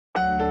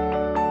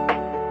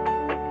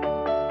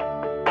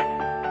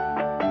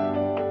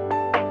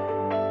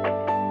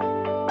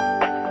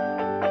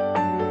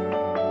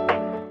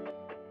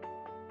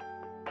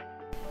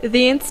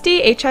The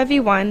INSTI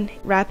HIV-1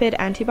 Rapid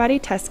Antibody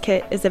Test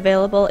Kit is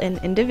available in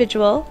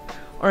individual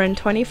or in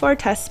 24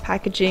 test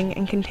packaging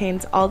and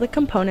contains all the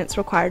components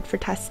required for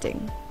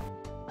testing.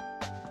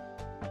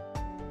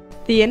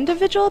 The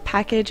individual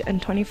package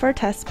and 24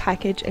 test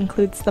package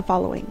includes the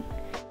following: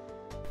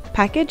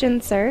 package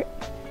insert,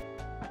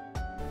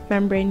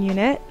 membrane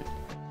unit,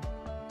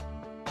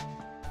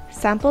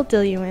 sample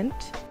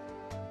diluent,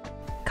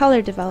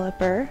 color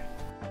developer,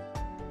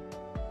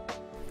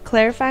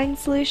 clarifying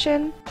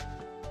solution,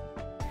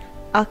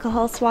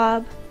 alcohol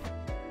swab,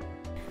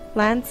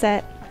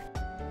 lancet,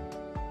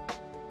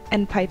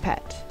 and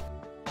pipette.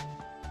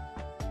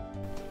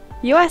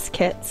 US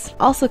kits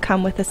also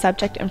come with a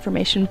subject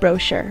information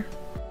brochure.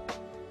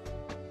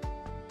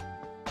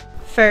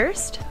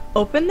 First,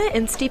 open the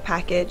INSTI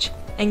package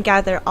and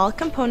gather all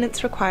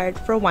components required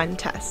for one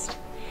test.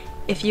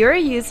 If you are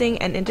using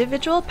an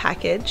individual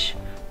package,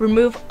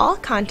 remove all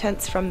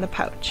contents from the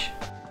pouch.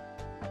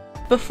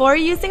 Before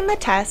using the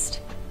test,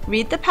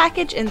 read the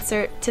package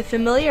insert to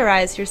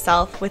familiarize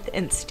yourself with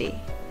INSTI.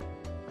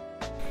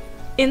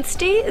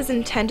 INSTI is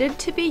intended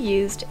to be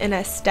used in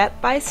a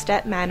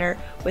step-by-step manner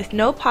with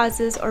no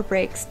pauses or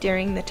breaks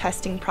during the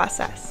testing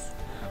process.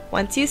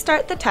 Once you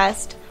start the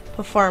test,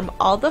 perform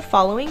all the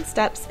following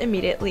steps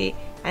immediately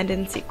and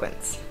in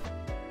sequence.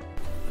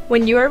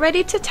 When you are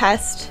ready to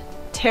test,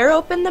 tear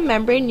open the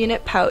membrane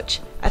unit pouch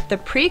at the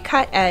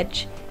pre-cut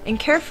edge and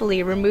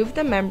carefully remove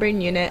the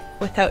membrane unit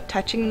without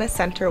touching the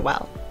center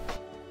well.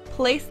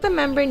 Place the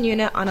membrane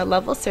unit on a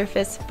level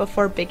surface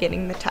before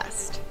beginning the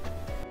test.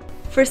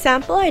 For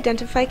sample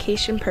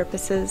identification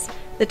purposes,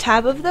 the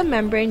tab of the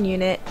membrane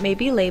unit may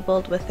be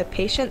labeled with the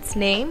patient's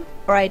name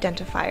or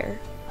identifier.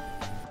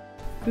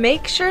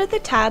 Make sure the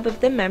tab of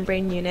the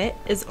membrane unit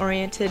is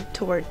oriented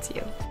towards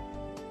you.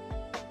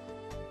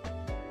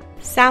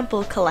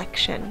 Sample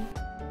collection.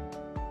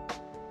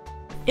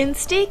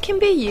 INSTI can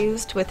be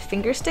used with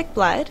fingerstick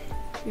blood,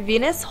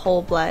 venous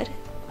whole blood,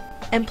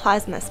 and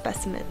plasma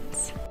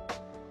specimens.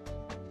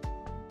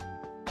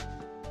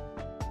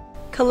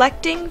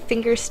 Collecting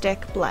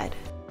fingerstick blood.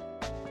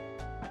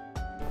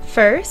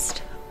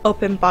 First,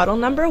 open bottle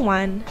number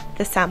 1,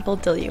 the sample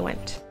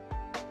diluent.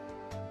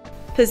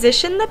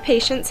 Position the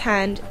patient's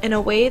hand in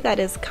a way that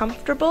is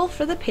comfortable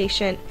for the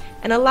patient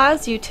and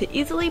allows you to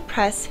easily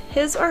press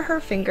his or her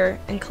finger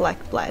and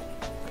collect blood.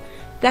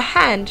 The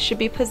hand should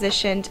be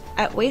positioned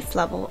at waist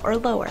level or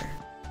lower.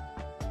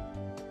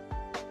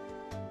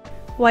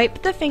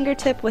 Wipe the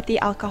fingertip with the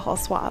alcohol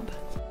swab.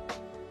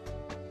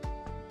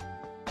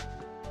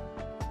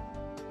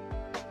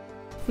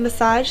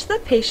 Massage the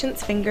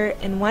patient's finger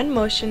in one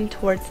motion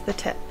towards the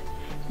tip.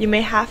 You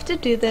may have to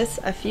do this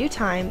a few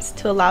times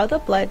to allow the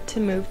blood to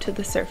move to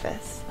the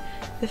surface.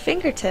 The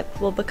fingertip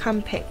will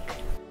become pink.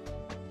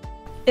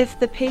 If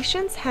the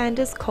patient's hand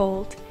is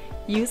cold,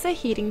 use a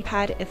heating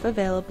pad if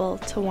available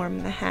to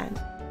warm the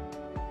hand.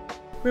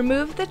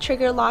 Remove the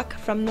trigger lock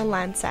from the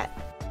lancet.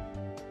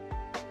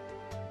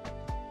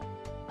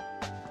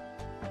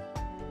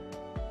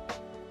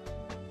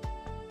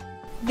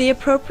 The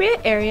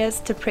appropriate areas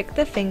to prick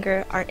the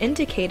finger are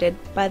indicated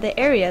by the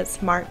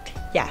areas marked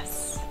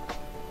yes.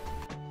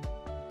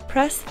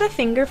 Press the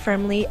finger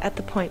firmly at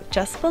the point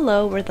just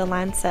below where the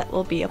lancet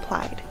will be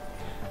applied.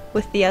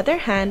 With the other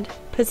hand,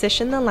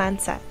 position the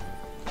lancet.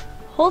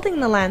 Holding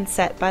the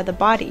lancet by the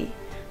body,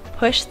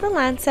 push the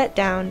lancet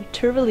down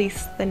to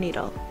release the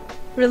needle.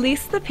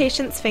 Release the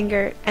patient's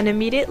finger and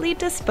immediately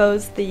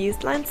dispose the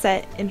used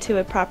lancet into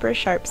a proper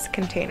sharps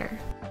container.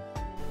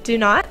 Do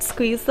not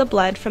squeeze the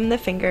blood from the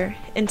finger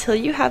until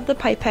you have the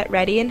pipette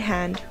ready in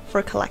hand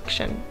for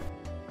collection.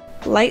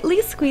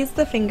 Lightly squeeze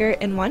the finger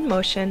in one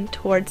motion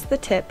towards the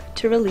tip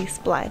to release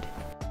blood.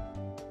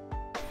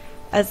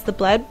 As the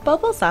blood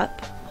bubbles up,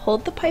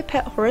 hold the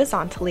pipette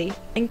horizontally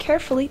and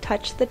carefully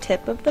touch the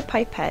tip of the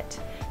pipette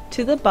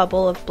to the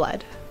bubble of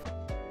blood.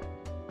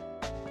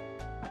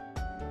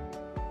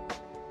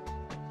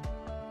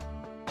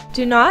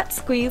 Do not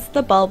squeeze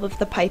the bulb of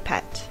the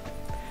pipette.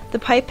 The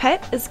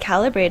pipette is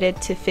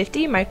calibrated to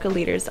 50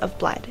 microliters of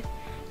blood.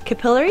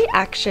 Capillary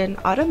action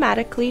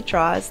automatically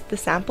draws the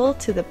sample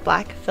to the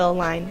black fill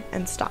line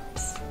and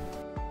stops.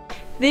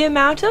 The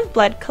amount of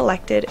blood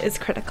collected is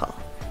critical.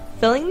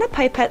 Filling the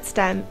pipette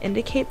stem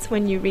indicates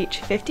when you reach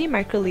 50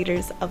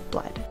 microliters of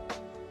blood.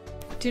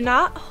 Do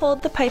not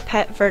hold the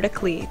pipette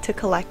vertically to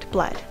collect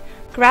blood.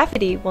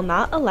 Gravity will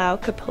not allow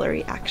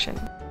capillary action.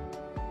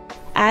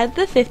 Add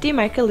the 50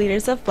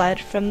 microliters of blood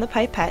from the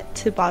pipette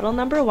to bottle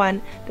number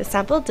 1, the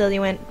sample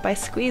diluent, by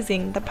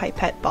squeezing the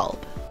pipette bulb.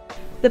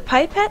 The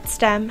pipette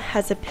stem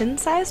has a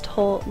pin-sized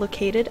hole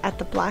located at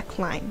the black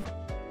line.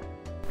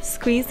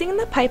 Squeezing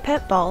the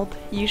pipette bulb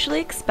usually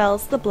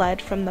expels the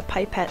blood from the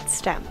pipette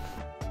stem.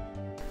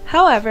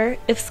 However,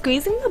 if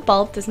squeezing the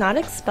bulb does not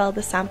expel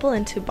the sample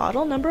into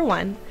bottle number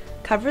 1,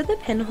 cover the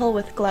pinhole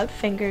with gloved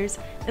fingers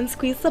and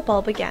squeeze the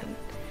bulb again.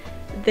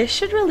 This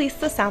should release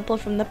the sample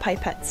from the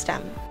pipette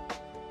stem.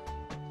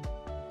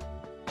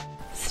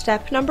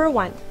 Step number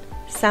 1.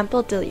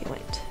 Sample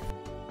diluent.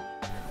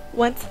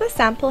 Once the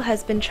sample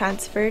has been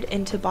transferred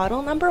into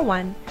bottle number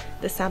 1,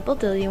 the sample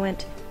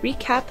diluent,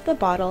 recap the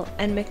bottle,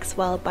 and mix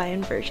well by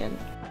inversion.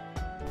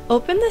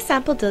 Open the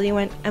sample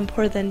diluent and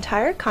pour the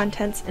entire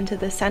contents into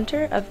the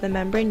center of the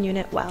membrane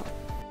unit well.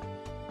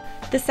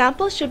 The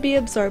sample should be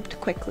absorbed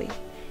quickly.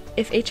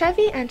 If HIV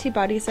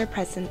antibodies are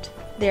present,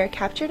 they are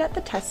captured at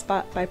the test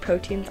spot by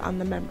proteins on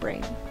the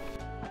membrane.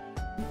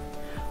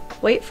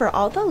 Wait for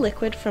all the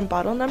liquid from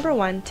bottle number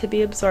 1 to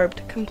be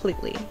absorbed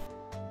completely.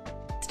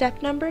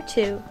 Step number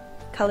 2,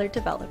 color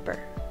developer.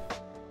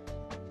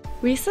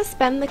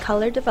 Resuspend the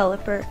color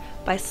developer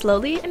by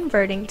slowly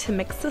inverting to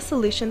mix the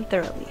solution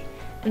thoroughly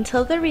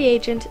until the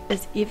reagent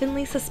is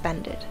evenly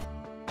suspended.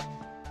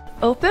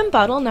 Open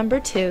bottle number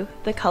 2,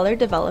 the color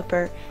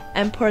developer,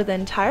 and pour the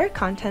entire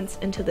contents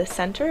into the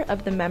center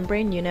of the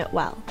membrane unit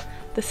well.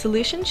 The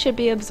solution should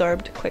be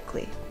absorbed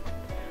quickly.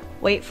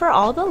 Wait for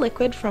all the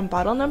liquid from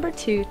bottle number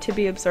 2 to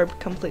be absorbed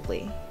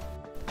completely.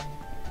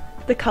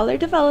 The color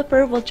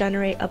developer will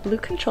generate a blue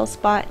control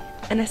spot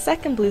and a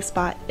second blue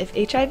spot if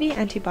HIV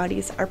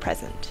antibodies are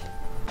present.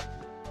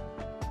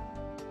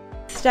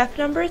 Step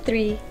number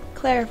 3,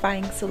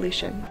 clarifying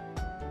solution.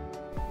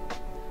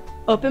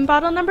 Open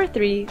bottle number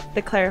 3,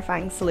 the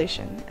clarifying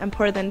solution, and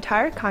pour the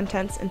entire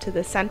contents into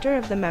the center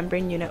of the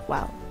membrane unit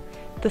well.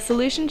 The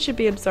solution should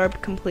be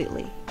absorbed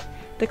completely.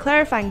 The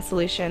clarifying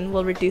solution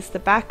will reduce the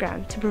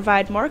background to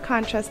provide more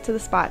contrast to the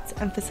spots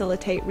and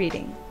facilitate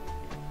reading.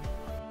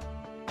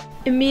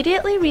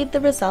 Immediately read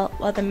the result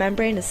while the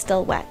membrane is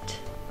still wet.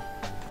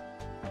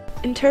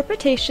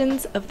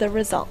 Interpretations of the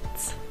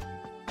results.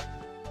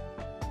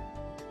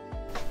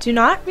 Do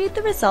not read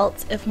the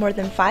results if more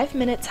than 5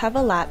 minutes have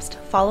elapsed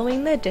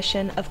following the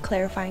addition of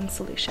clarifying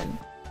solution.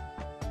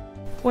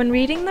 When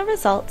reading the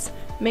results,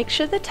 make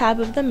sure the tab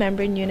of the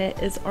membrane unit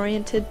is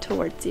oriented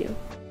towards you.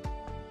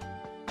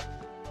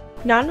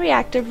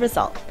 Non-reactive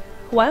result.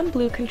 One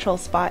blue control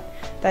spot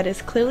that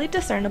is clearly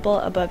discernible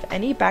above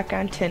any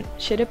background tint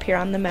should appear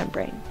on the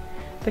membrane.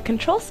 The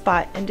control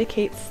spot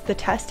indicates the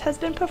test has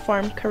been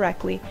performed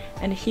correctly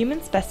and a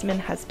human specimen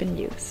has been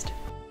used.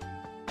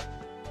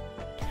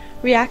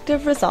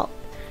 Reactive result.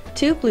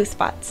 2 blue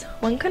spots,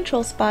 1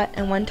 control spot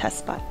and 1 test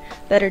spot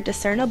that are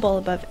discernible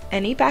above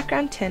any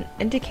background tint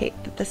indicate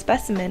that the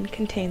specimen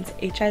contains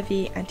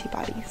HIV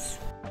antibodies.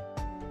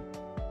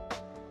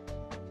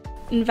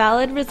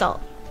 Invalid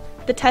result.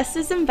 The test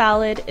is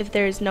invalid if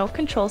there is no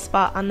control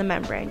spot on the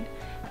membrane.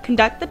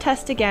 Conduct the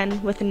test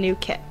again with a new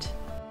kit.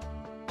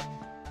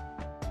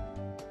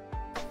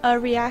 A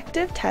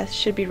reactive test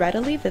should be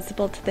readily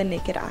visible to the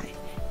naked eye.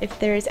 If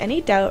there is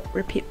any doubt,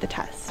 repeat the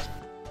test.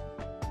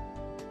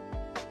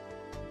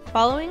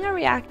 Following a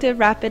reactive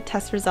rapid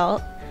test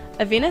result,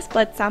 a venous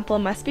blood sample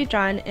must be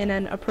drawn in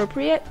an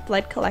appropriate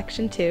blood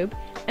collection tube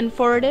and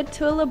forwarded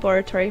to a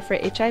laboratory for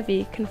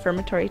HIV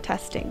confirmatory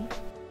testing.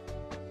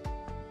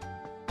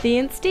 The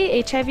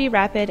INSTI HIV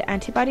Rapid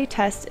Antibody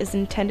Test is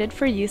intended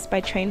for use by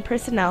trained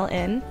personnel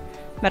in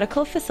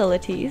medical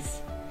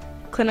facilities,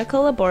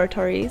 clinical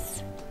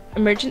laboratories,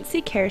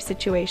 emergency care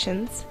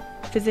situations,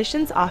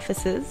 physicians'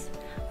 offices,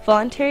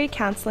 voluntary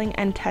counseling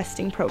and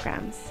testing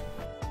programs.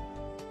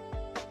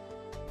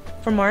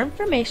 For more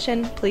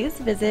information, please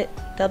visit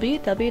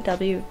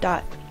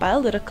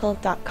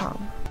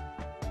www.biolytical.com.